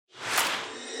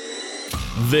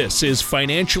This is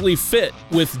Financially Fit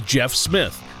with Jeff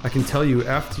Smith. I can tell you,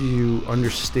 after you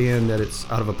understand that it's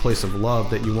out of a place of love,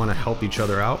 that you want to help each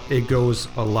other out, it goes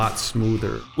a lot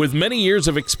smoother. With many years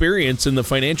of experience in the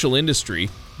financial industry,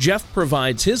 Jeff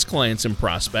provides his clients and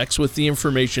prospects with the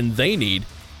information they need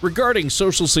regarding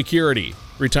Social Security,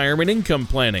 retirement income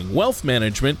planning, wealth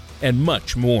management, and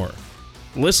much more.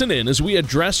 Listen in as we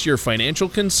address your financial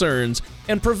concerns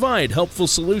and provide helpful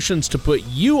solutions to put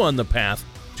you on the path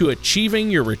to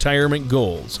achieving your retirement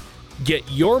goals. Get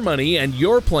your money and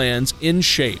your plans in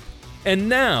shape. And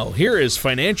now, here is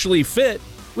Financially Fit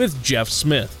with Jeff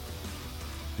Smith.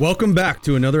 Welcome back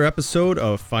to another episode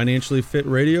of Financially Fit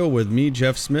Radio with me,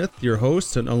 Jeff Smith, your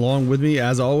host, and along with me,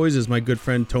 as always, is my good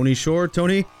friend Tony Shore.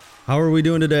 Tony, how are we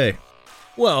doing today?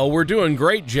 Well, we're doing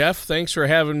great, Jeff. Thanks for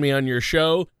having me on your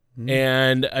show.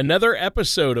 And another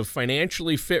episode of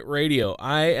Financially Fit Radio.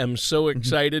 I am so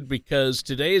excited because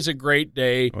today is a great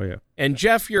day. Oh, yeah. And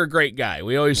Jeff, you're a great guy.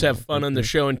 We always have fun on the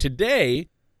show. And today,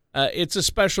 it's a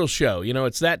special show. You know,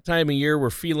 it's that time of year.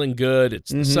 We're feeling good. It's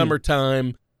the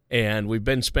summertime, and we've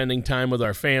been spending time with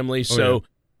our family. So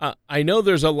I know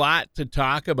there's a lot to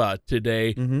talk about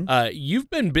today. You've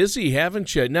been busy,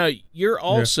 haven't you? Now, you're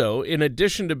also, in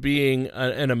addition to being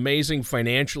an amazing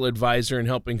financial advisor and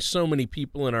helping so many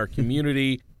people in our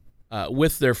community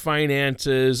with their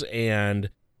finances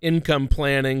and income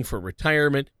planning for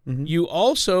retirement, you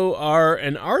also are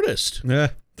an artist.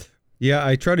 Yeah,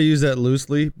 I try to use that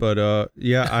loosely, but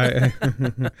I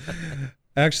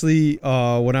actually,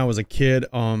 when I was a kid,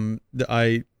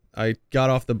 I got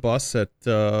off the bus at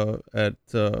a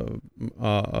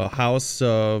house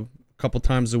a couple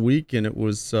times a week, and it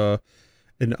was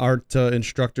an art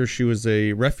instructor. She was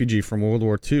a refugee from World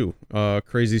War II.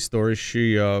 Crazy story.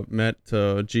 She met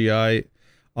GI,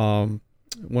 one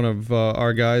of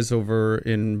our guys over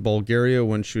in Bulgaria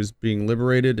when she was being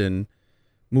liberated, and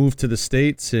moved to the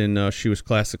States, and she was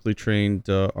classically trained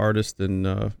artist,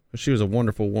 and she was a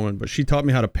wonderful woman. But she taught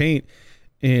me how to paint.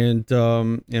 And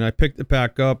I picked it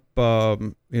back up,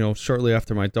 shortly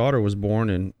after my daughter was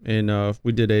born, and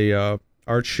we did a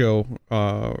art show.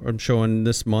 I'm showing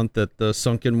this month at the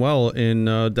Sunken Well in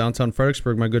downtown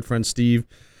Fredericksburg. My good friend Steve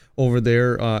over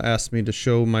there asked me to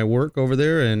show my work over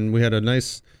there, and we had a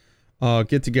nice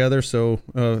get together. So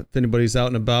if anybody's out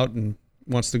and about and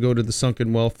wants to go to the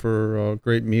Sunken Well for a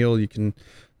great meal, you can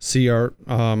see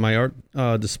my art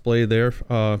display there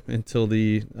until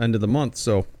the end of the month.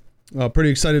 So. Pretty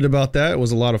excited about that. It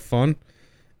was a lot of fun,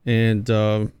 and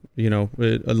I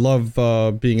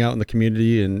love being out in the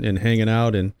community and hanging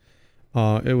out, and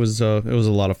it was a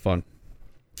lot of fun.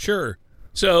 Sure.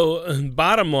 So,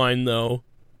 bottom line though,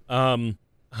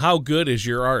 how good is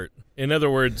your art? In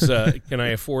other words, can I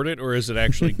afford it, or is it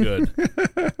actually good?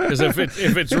 Because if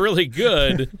it's really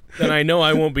good, then I know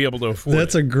I won't be able to afford it.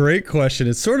 That's a great question.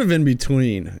 It's sort of in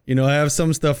between. You know, I have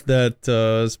some stuff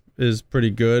that is pretty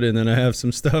good, and then I have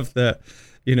some stuff that,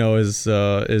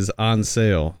 is on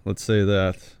sale. Let's say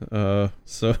that.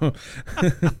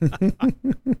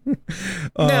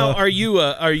 Now, are you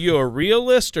a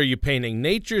realist? Are you painting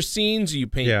nature scenes? Are you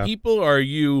painting people? Are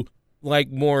you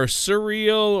like more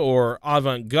surreal or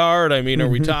avant-garde? I mean, are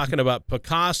we talking about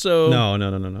Picasso?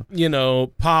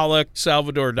 No. Pollock,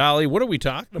 Salvador Dali. What are we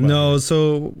talking about? No,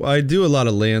 so I do a lot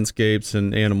of landscapes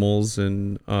and animals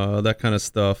and that kind of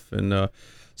stuff. And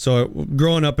so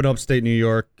growing up in upstate New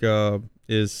York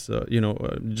is,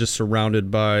 just surrounded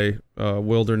by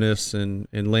wilderness and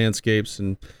landscapes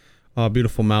and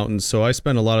beautiful mountains. So I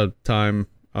spend a lot of time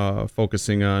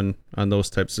focusing on those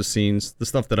types of scenes, the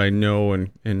stuff that I know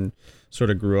and sort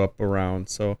of grew up around.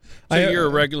 So you're a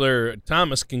regular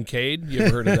Thomas Kincaid. You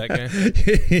ever heard of that guy?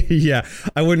 Yeah,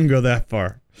 I wouldn't go that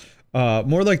far.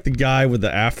 More like the guy with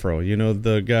the afro,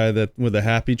 the guy that with the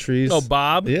happy trees. Oh,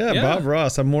 Bob? Yeah, Bob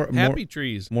Ross. I'm more happy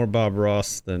trees. More Bob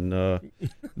Ross than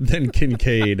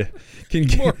Kincaid.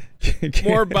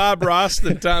 More Bob Ross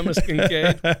than Thomas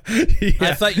Kincaid. Yeah.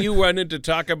 I thought you wanted to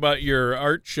talk about your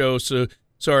art show so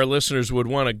our listeners would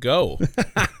want to go.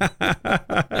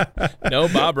 No,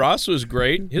 Bob Ross was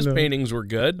great. His paintings were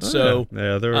good.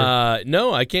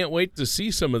 No, I can't wait to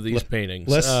see some of these paintings.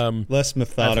 Less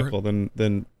methodical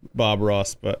than Bob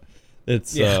Ross, but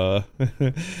it's I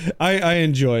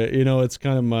enjoy it. It's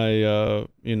kind of my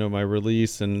my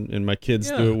release, and my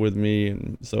kids do it with me,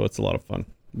 and so it's a lot of fun.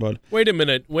 But wait a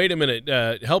minute.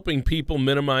 Helping people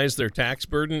minimize their tax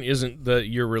burden isn't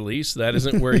your release. That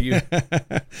isn't where you.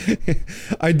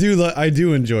 I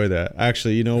do enjoy that,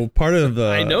 actually. Part of the.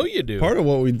 I know you do. Part of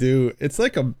what we do, it's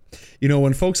like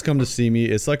when folks come to see me,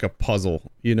 it's like a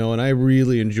puzzle. And I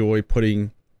really enjoy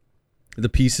putting the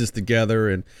pieces together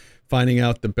and finding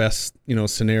out the best,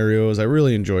 scenarios. I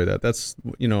really enjoy that. That's,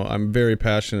 I'm very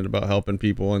passionate about helping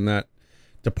people in that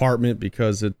department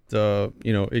because it,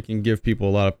 it can give people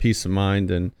a lot of peace of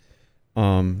mind. And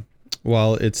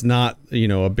while it's not,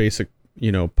 a basic,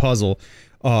 puzzle,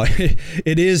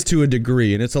 it is to a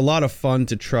degree, and it's a lot of fun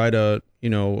to try to,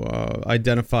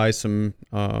 identify some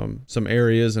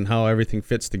areas and how everything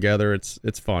fits together.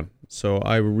 It's fun. So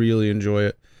I really enjoy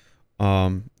it.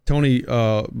 Tony,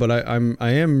 but I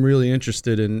am really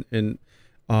interested in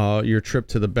your trip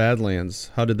to the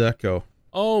Badlands. How did that go?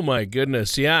 Oh my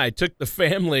goodness. Yeah, I took the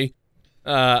family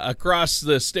across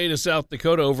the state of South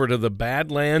Dakota over to the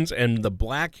Badlands and the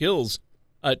Black Hills.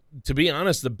 To be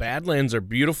honest, the Badlands are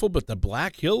beautiful, but the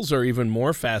Black Hills are even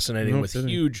more fascinating with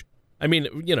huge, I mean,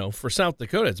 for South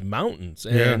Dakota, it's mountains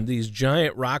and these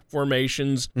giant rock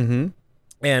formations. Mm-hmm.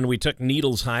 And we took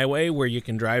Needles Highway where you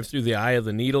can drive through the eye of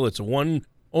the needle. It's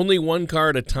only one car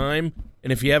at a time.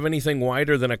 And if you have anything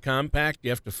wider than a compact,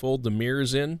 you have to fold the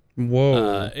mirrors in.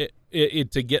 Whoa.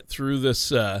 To get through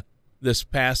this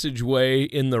passageway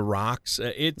in the rocks.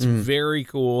 It's very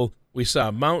cool. We saw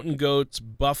mountain goats,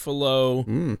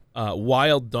 buffalo,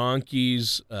 wild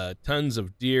donkeys, tons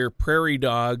of deer, prairie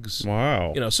dogs.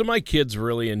 Wow. So my kids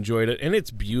really enjoyed it, and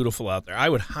it's beautiful out there. I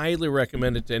would highly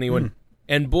recommend it to anyone.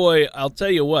 And boy, I'll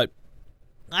tell you what,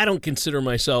 I don't consider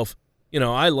myself,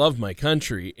 I love my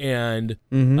country and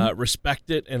respect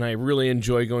it, and I really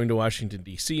enjoy going to Washington,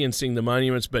 D.C. and seeing the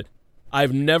monuments, but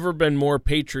I've never been more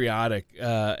patriotic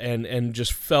and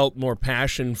just felt more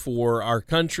passion for our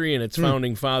country and its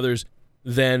founding fathers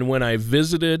than when I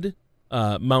visited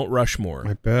Mount Rushmore.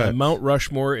 I bet. Mount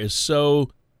Rushmore is so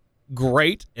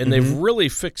great, and they've really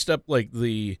fixed up like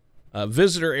the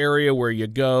visitor area where you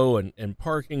go, and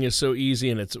parking is so easy,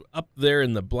 and it's up there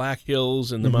in the Black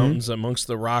Hills and the mountains amongst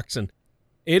the rocks, and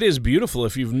it is beautiful.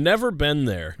 If you've never been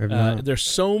there, there's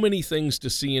so many things to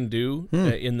see and do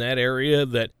in that area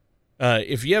that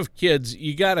if you have kids,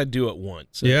 you got to do it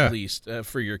once at least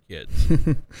for your kids.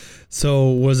 So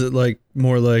was it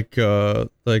more like the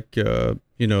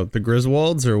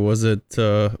Griswolds, or was it?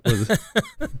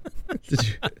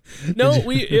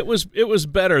 It was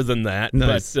better than that.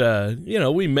 Nice.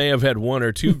 But we may have had one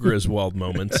or two Griswold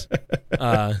moments.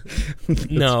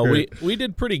 No, we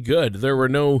did pretty good. There were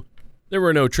no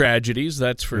tragedies.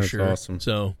 That's for sure. That's awesome.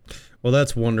 So. Well,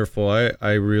 that's wonderful.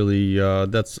 I really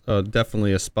that's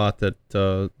definitely a spot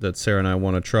that Sarah and I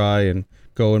want to try and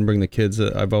go and bring the kids.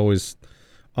 I've always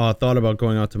thought about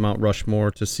going out to Mount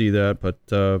Rushmore to see that, but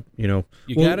you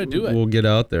got to do it. We'll get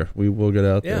out there. We will get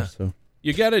out there. So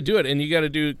you got to do it, and you got to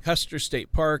do Custer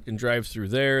State Park and drive through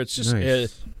there. It's just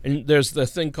nice. And there's the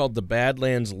thing called the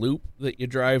Badlands Loop that you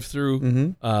drive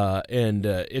through, and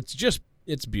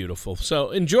it's beautiful.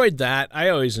 So enjoyed that. I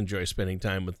always enjoy spending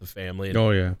time with the family. And, oh,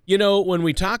 yeah. When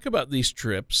we talk about these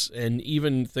trips and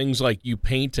even things like you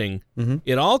painting,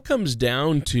 it all comes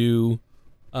down to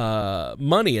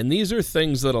money. And these are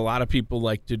things that a lot of people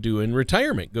like to do in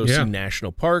retirement. Go see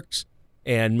national parks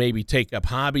and maybe take up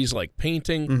hobbies like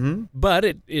painting. But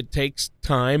it takes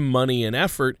time, money, and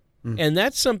effort. And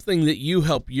that's something that you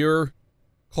help your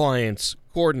clients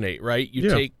coordinate, right? You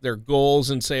take their goals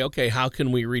and say, okay, how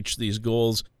can we reach these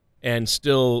goals and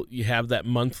still you have that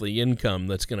monthly income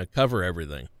that's going to cover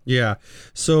everything? Yeah.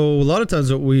 So a lot of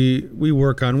times what we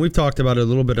work on, we've talked about it a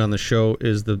little bit on the show,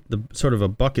 is the sort of a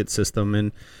bucket system.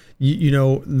 And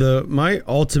my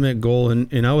ultimate goal,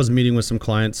 and I was meeting with some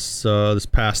clients this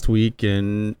past week,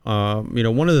 and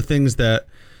one of the things that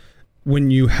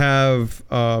when you have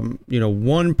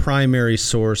one primary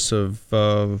source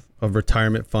of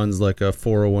retirement funds like a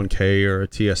 401k or a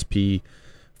TSP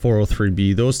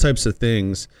 403b, those types of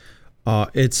things,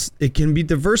 it can be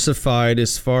diversified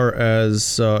as far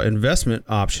as investment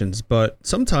options, but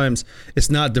sometimes it's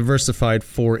not diversified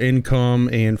for income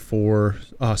and for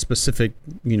specific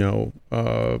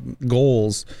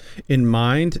goals in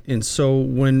mind. And so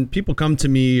when people come to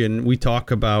me and we talk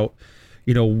about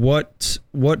what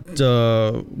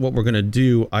we're going to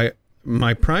do,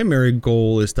 my primary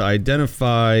goal is to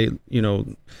identify,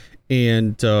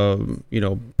 and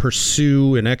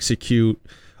pursue and execute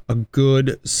a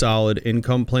good, solid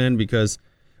income plan, because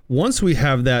once we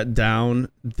have that down,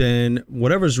 then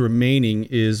whatever's remaining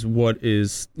is what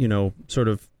is, sort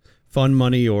of fun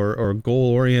money or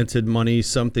goal-oriented money,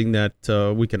 something that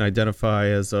we can identify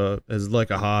as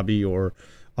like a hobby or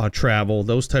travel,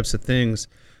 those types of things,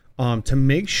 to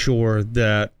make sure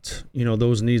that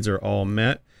those needs are all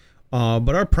met.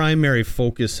 But our primary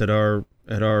focus at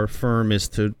our firm is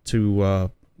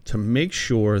to make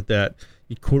sure that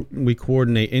we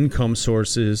coordinate income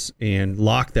sources and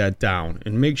lock that down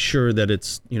and make sure that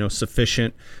it's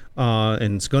sufficient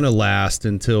and it's going to last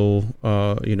until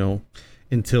they're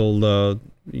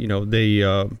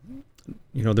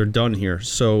done here.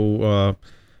 So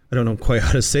I don't know quite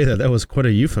how to say that. That was quite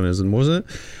a euphemism, wasn't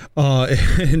it?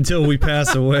 Until we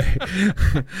pass away.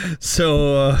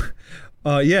 So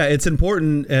it's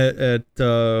important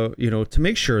to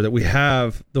make sure that we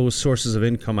have those sources of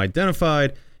income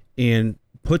identified and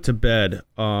put to bed,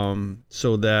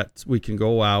 so that we can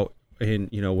go out and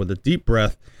with a deep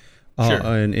breath.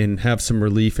 And have some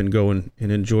relief and go and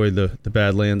enjoy the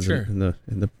Badlands in the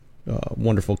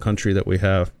wonderful country that we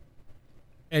have.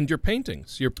 And your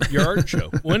paintings, your art show.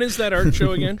 When is that art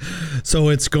show again? So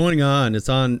it's going on. It's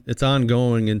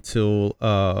ongoing until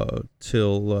the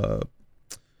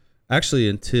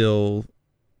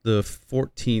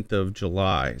 14th of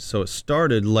July. So it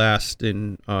started last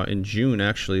in June,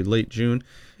 actually late June,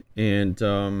 and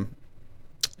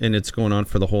it's going on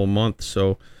for the whole month.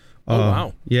 So. Oh,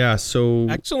 wow. Yeah, so...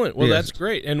 Excellent. Well, that's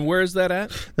great. And where is that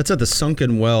at? That's at the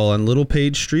Sunken Well on Little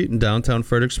Page Street in downtown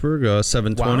Fredericksburg,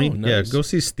 720. Wow, nice. Yeah, go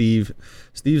see Steve.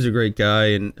 Steve's a great guy,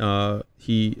 and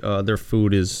their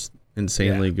food is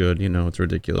insanely good. It's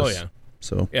ridiculous. Oh, yeah.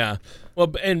 So... Yeah.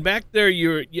 Well, and back there,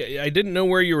 I didn't know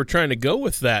where you were trying to go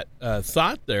with that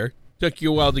thought there. Took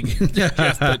you a while to get to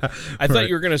Jeff, but I thought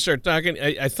you were going to start talking...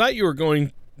 I thought you were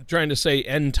trying to say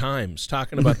end times,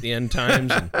 talking about the end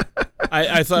times. And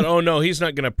I thought, oh no, he's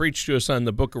not going to preach to us on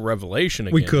the Book of Revelation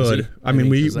again. We could.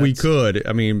 We could.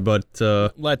 But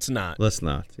let's not. Let's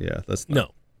not. Yeah, let's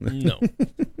not. No.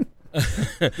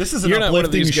 This is an You're not one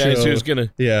of these guys show. Who's gonna.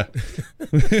 Yeah.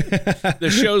 The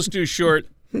show's too short.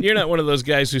 You're not one of those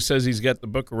guys who says he's got the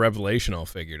Book of Revelation all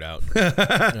figured out.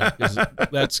 'Cause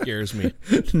that scares me.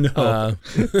 No.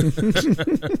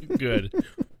 Good.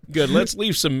 Let's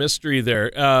leave some mystery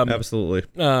there. Absolutely.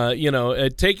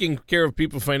 Taking care of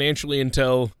people financially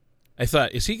until, I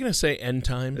thought, is he going to say end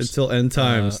times? Until end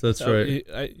times. That's right.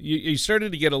 You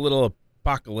started to get a little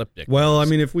apocalyptic. Well,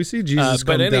 if we see Jesus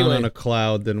come down on a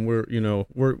cloud, then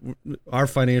our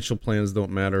financial plans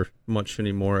don't matter much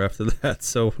anymore after that.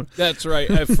 So that's right.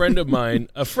 A friend of mine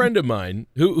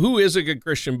who is a good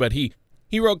Christian, but he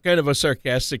wrote kind of a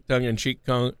sarcastic, tongue-in-cheek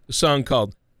song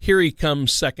called "Here He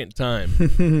Comes Second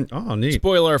Time." Oh, neat.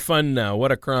 Spoil our fun now.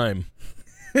 What a crime.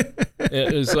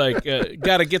 It was like,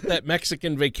 got to get that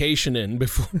Mexican vacation in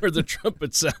before the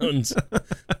trumpet sounds.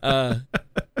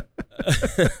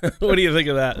 What do you think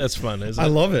of that? That's fun, isn't it? I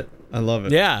love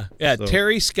it. Yeah. So.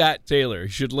 Terry Scott Taylor. You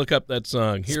should look up that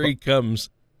song. Here He Comes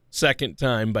Second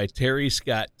Time by Terry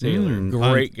Scott Taylor.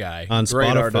 Great guy. On Great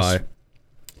Spotify. Artist.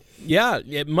 Yeah,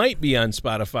 it might be on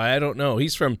Spotify. I don't know.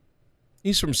 He's from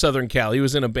Southern Cal. He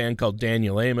was in a band called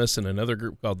Daniel Amos and another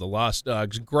group called the Lost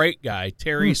Dogs. Great guy,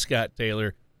 Terry Scott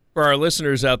Taylor. For our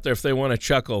listeners out there, if they want to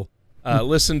chuckle,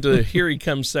 listen to Here He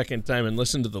Comes Second Time and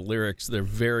listen to the lyrics. They're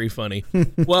very funny.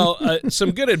 Well,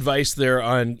 some good advice there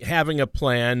on having a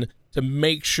plan to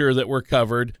make sure that we're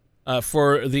covered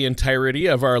for the entirety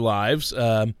of our lives.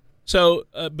 But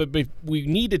we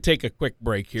need to take a quick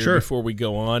break here before we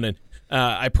go on. And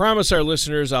I promise our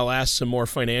listeners I'll ask some more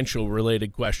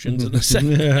financial-related questions in the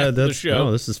second half of the show.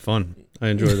 Oh, this is fun. I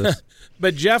enjoy this.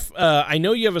 But, Jeff, I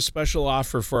know you have a special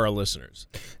offer for our listeners.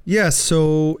 Yeah,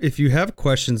 so if you have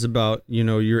questions about,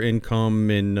 your income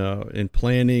and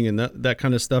planning and that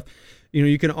kind of stuff,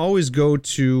 you can always go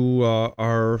to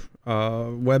our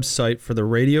website for the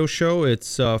radio show.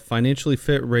 It's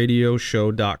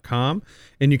financiallyfitradioshow.com,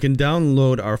 and you can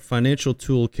download our financial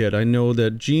toolkit. I know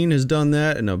that Gene has done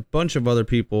that, and a bunch of other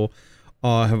people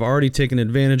have already taken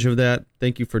advantage of that.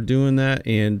 Thank you for doing that,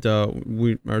 and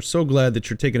we are so glad that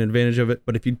you're taking advantage of it.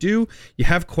 But if you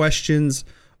have questions,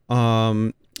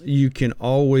 you can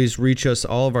always reach us.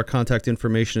 All of our contact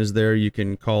information is there. You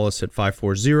can call us at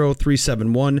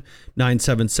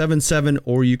 540-371-9777,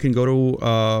 or you can go to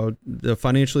the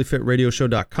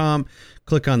financiallyfitradioshow.com,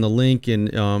 click on the link,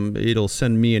 and it'll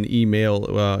send me an email,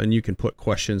 and you can put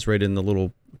questions right in the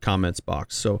little comments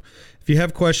box. So if you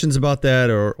have questions about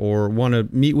that or want to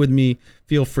meet with me,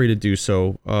 feel free to do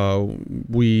so.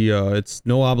 It's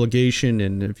no obligation,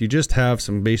 and if you just have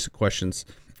some basic questions,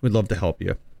 we'd love to help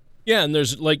you. Yeah, and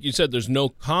there's, like you said, there's no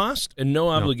cost and no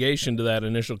obligation to that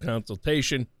initial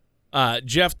consultation.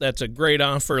 Jeff, that's a great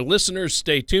offer. Listeners,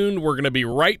 stay tuned. We're going to be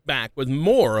right back with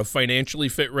more of Financially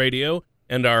Fit Radio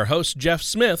and our host, Jeff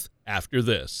Smith, after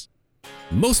this.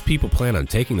 Most people plan on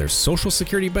taking their Social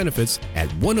Security benefits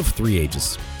at one of three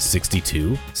ages,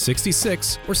 62,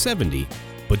 66, or 70.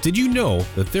 But did you know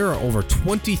that there are over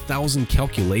 20,000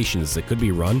 calculations that could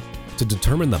be run to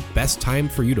determine the best time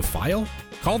for you to file?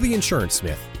 Call the Insurance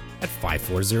Smith at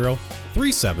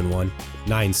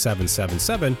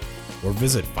 540-371-9777 or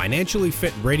visit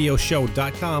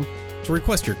financiallyfitradioshow.com to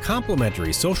request your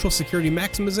complimentary Social Security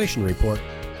Maximization Report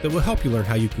that will help you learn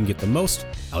how you can get the most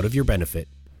out of your benefit.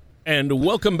 And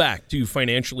welcome back to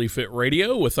Financially Fit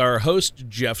Radio with our host,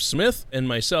 Jeff Smith, and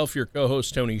myself, your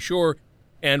co-host, Tony Shore.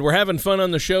 And we're having fun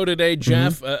on the show today,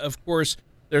 Jeff. Of course,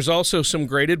 there's also some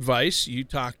great advice. You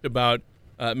talked about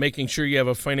making sure you have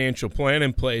a financial plan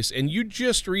in place. And you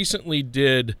just recently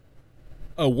did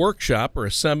a workshop or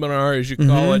a seminar, as you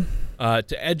call it,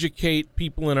 to educate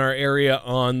people in our area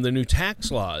on the new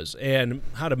tax laws and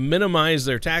how to minimize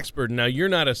their tax burden. Now, you're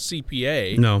not a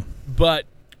CPA. No. But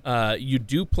you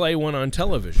do play one on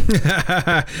television.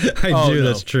 I do. No.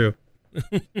 That's true.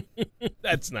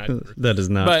 That's not true. That is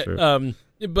not true.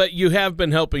 But you have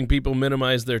been helping people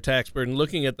minimize their tax burden,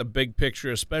 looking at the big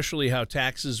picture, especially how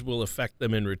taxes will affect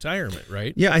them in retirement,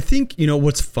 right? Yeah, I think,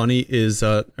 what's funny is,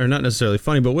 or not necessarily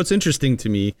funny, but what's interesting to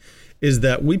me is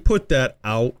that we put that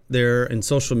out there in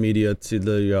social media to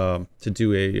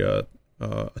do a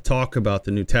talk about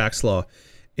the new tax law,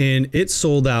 and it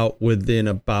sold out within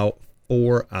about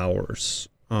 4 hours.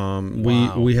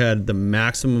 Wow. We had the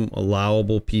maximum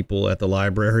allowable people at the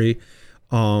library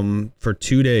for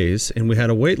 2 days, and we had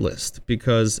a wait list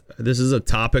because this is a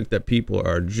topic that people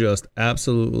are just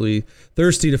absolutely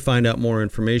thirsty to find out more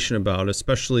information about,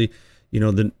 especially,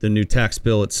 the new tax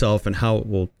bill itself and how it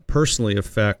will personally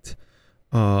affect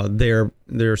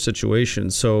their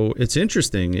situation. So it's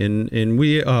interesting, and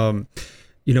we've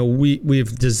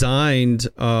designed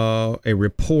a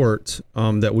report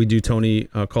that we do, Tony,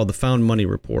 called the Found Money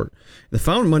Report. The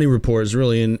Found Money Report is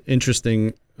really an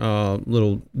interesting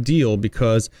little deal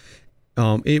because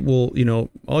it will,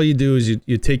 all you do is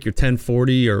you take your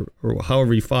 1040 or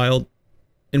however you filed,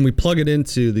 and we plug it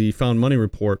into the Found Money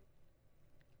Report,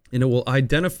 and it will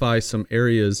identify some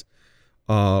areas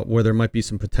where there might be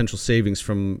some potential savings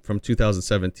from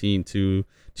 2017 to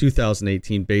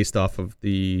 2018 based off of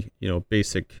the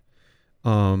basic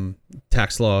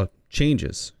tax law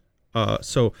changes.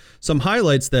 So some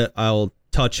highlights that I'll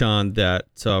touch on that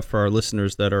for our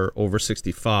listeners that are over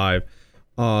 65,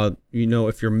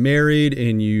 if you're married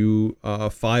and you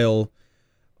filing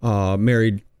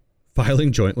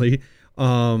jointly,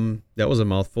 that was a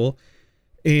mouthful,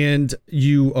 and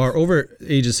you are over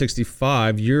age of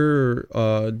 65, your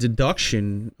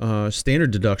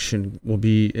standard deduction will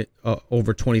be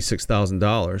over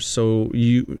 $26,000. So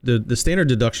the standard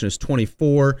deduction is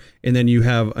 $24,000, and then you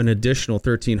have an additional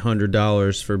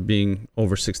 $1,300 for being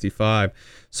over 65.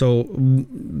 So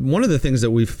one of the things that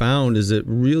we found is it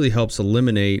really helps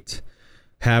eliminate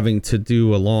having to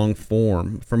do a long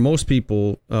form. For most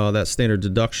people, that standard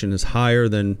deduction is higher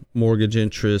than mortgage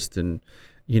interest and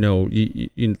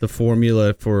the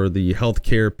formula for the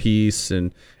healthcare piece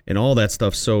and all that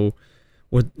stuff. So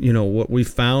what we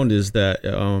found is that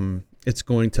it's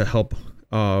going to help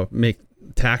make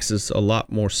taxes a lot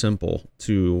more simple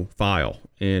to file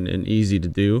and easy to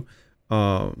do.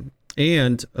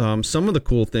 And some of the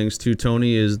cool things too,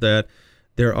 Tony, is that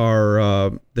there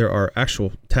are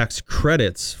actual tax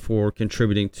credits for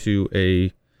contributing to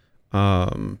a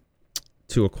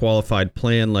qualified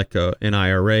plan like an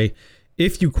IRA,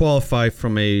 if you qualify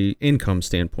from a income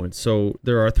standpoint. So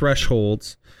there are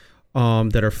thresholds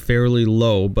that are fairly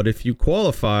low, but if you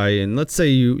qualify, and let's say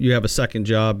you have a second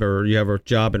job or you have a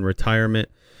job in retirement,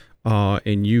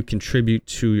 and you contribute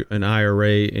to an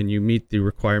IRA and you meet the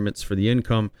requirements for the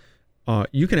income,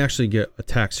 you can actually get a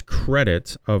tax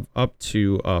credit of up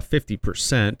to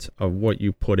 50% of what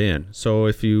you put in. So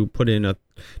if you put in a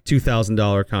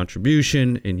 $2,000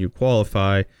 contribution and you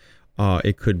qualify,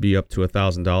 it could be up to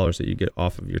 $1,000 that you get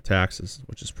off of your taxes,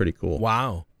 which is pretty cool.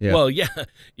 Wow. Yeah. Well,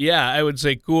 yeah. I would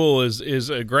say cool is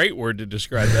a great word to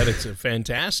describe that. It's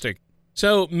fantastic.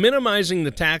 So minimizing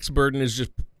the tax burden is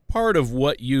just part of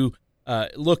what you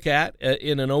look at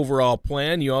in an overall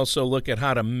plan. You also look at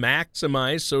how to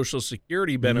maximize Social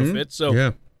Security benefits.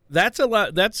 So that's a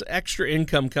lot. That's extra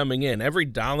income coming in. Every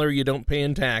dollar you don't pay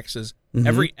in taxes,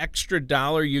 every extra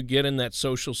dollar you get in that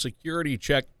Social Security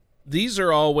check. These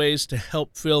are all ways to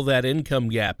help fill that income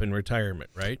gap in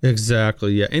retirement, right?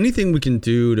 Exactly, yeah. Anything we can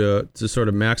do to sort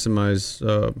of maximize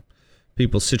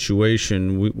people's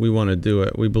situation, we want to do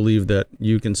it. We believe that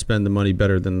you can spend the money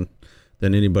better than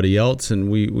anybody else, and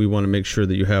we want to make sure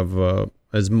that you have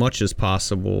as much as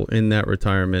possible in that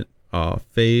retirement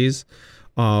phase.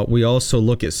 We also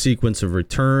look at sequence of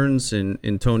returns,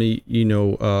 and Tony,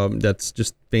 that's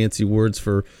just fancy words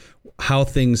for how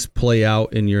things play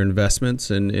out in your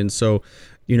investments. And so,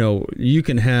 you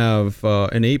can have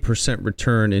an 8%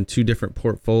 return in two different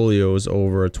portfolios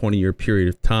over a 20-year period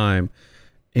of time.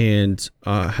 and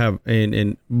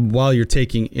and while you're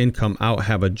taking income out,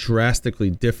 have a drastically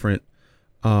different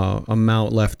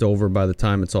amount left over by the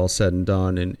time it's all said and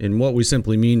done. And what we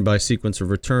simply mean by sequence of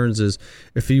returns is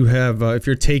if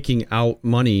you're taking out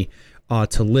money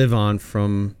to live on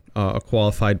from a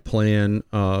qualified plan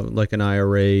like an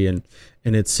IRA, and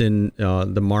it's in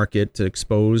the market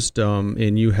exposed,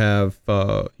 and you have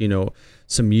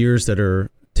some years that are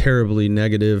terribly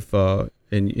negative,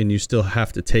 and you still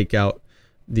have to take out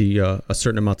a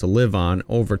certain amount to live on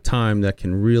over time, that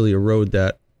can really erode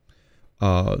that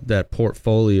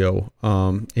portfolio.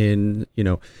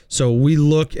 So we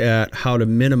look at how to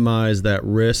minimize that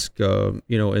risk,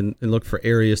 and look for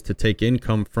areas to take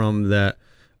income from that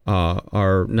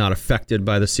are not affected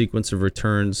by the sequence of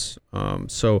returns.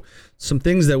 So some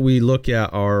things that we look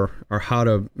at are how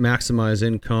to maximize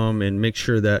income and make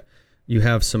sure that you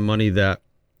have some money that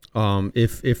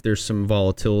if there's some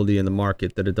volatility in the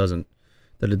market, that it doesn't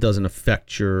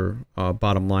affect your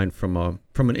bottom line from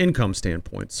an income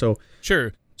standpoint. So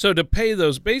sure. So to pay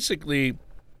those, basically,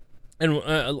 and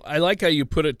I like how you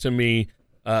put it to me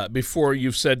before.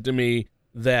 You've said to me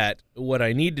that what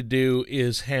I need to do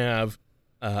is have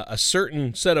a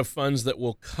certain set of funds that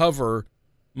will cover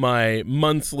my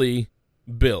monthly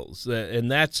bills,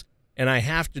 and I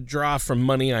have to draw from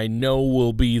money I know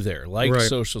will be there, like right.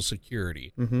 Social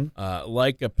Security, Mm-hmm.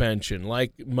 like a pension,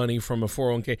 like money from a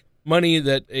 401k, money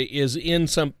that is in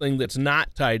something that's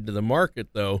not tied to the market,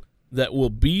 though, that will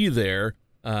be there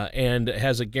and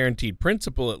has a guaranteed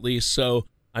principal at least. So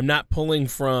I'm not pulling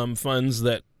from funds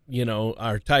that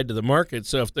are tied to the market.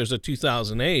 So if there's a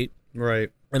 2008, right,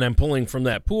 and I'm pulling from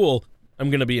that pool, I'm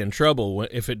going to be in trouble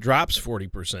if it drops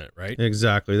 40%, right?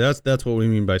 Exactly. That's what we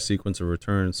mean by sequence of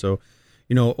returns. So,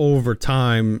 over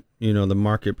time, the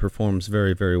market performs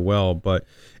very, very well, but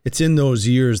it's in those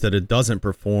years that it doesn't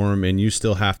perform, and you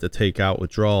still have to take out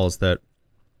withdrawals that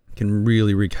can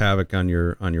really wreak havoc on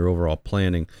your overall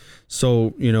planning.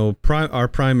 So, our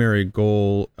primary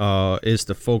goal is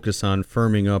to focus on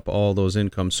firming up all those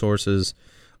income sources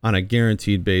on a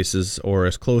guaranteed basis, or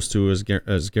as close to as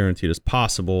guaranteed as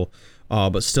possible,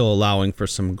 but still allowing for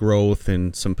some growth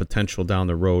and some potential down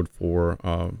the road for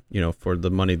for the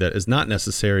money that is not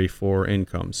necessary for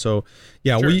income. So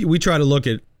yeah, sure. we try to look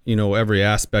at every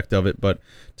aspect of it, but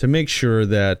to make sure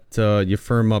that you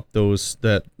firm up those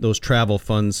travel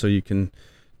funds so you can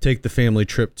take the family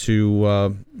trip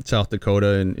to South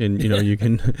Dakota and you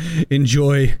can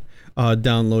enjoy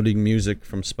downloading music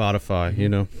from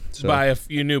Spotify, So. Buy a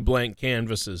few new blank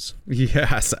canvases.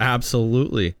 Yes,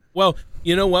 absolutely. Well,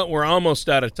 you know what? We're almost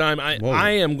out of time. I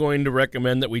am going to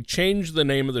recommend that we change the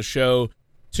name of the show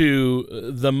to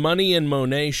the Money and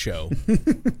Monet Show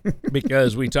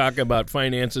because we talk about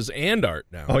finances and art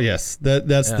now. Oh yes,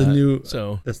 that's the new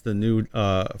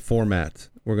format.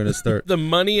 We're going to start the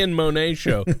Money and Monet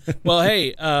Show. Well,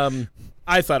 hey,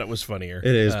 I thought it was funnier.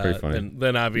 It is pretty funny.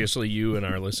 Than obviously you and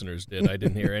our listeners did. I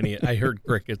didn't hear any. I heard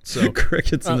crickets. So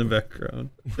crickets in the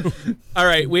background. All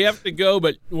right, we have to go,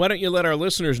 but why don't you let our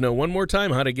listeners know one more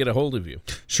time how to get a hold of you?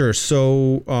 Sure.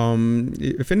 So,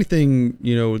 if anything,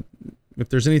 if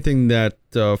there's anything that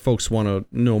folks want to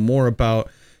know more about,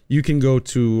 you can go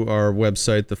to our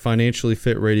website, the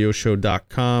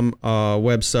financiallyfitradioshow.com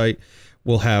website.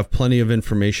 We'll have plenty of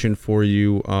information for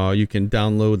you. You can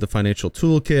download the financial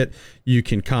toolkit. You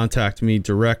can contact me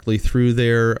directly through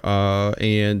there,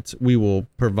 and we will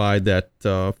provide that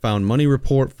found money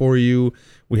report for you.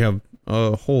 We have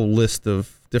a whole list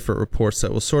of different reports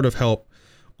that will sort of help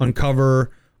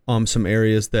uncover some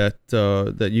areas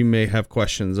that you may have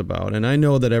questions about. And I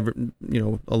know that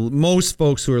most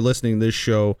folks who are listening to this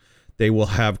show,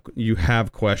 you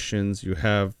have questions, you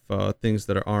have things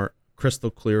that aren't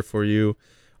crystal clear for you.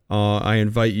 I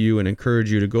invite you and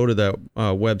encourage you to go to that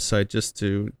website just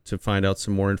to find out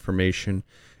some more information.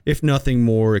 If nothing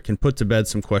more, it can put to bed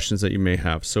some questions that you may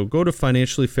have. So go to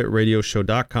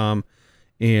financiallyfitradioshow.com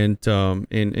and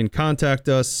contact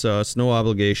us. It's no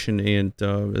obligation, and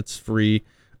it's free.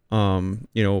 We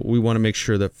want to make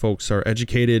sure that folks are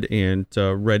educated and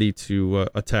ready to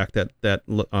attack that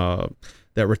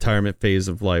retirement phase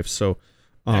of life. So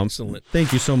excellent.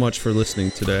 Thank you so much for listening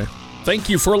today. Thank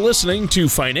you for listening to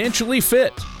Financially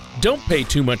Fit. Don't pay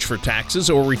too much for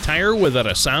taxes or retire without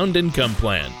a sound income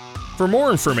plan. For more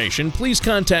information, please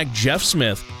contact Jeff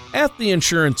Smith at The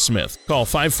Insurance Smith. Call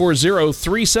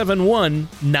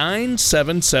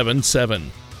 540-371-9777.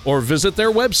 or visit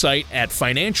their website at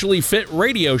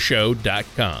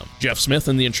financiallyfitradioshow.com. Jeff Smith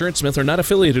and the Insurance Smith are not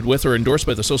affiliated with or endorsed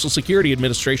by the Social Security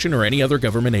Administration or any other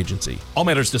government agency. All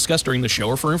matters discussed during the show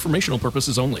are for informational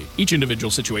purposes only. Each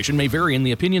individual situation may vary, and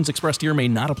the opinions expressed here may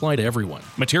not apply to everyone.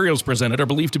 Materials presented are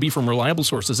believed to be from reliable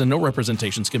sources, and no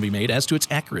representations can be made as to its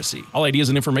accuracy. All ideas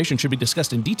and information should be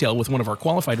discussed in detail with one of our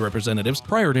qualified representatives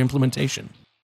prior to implementation.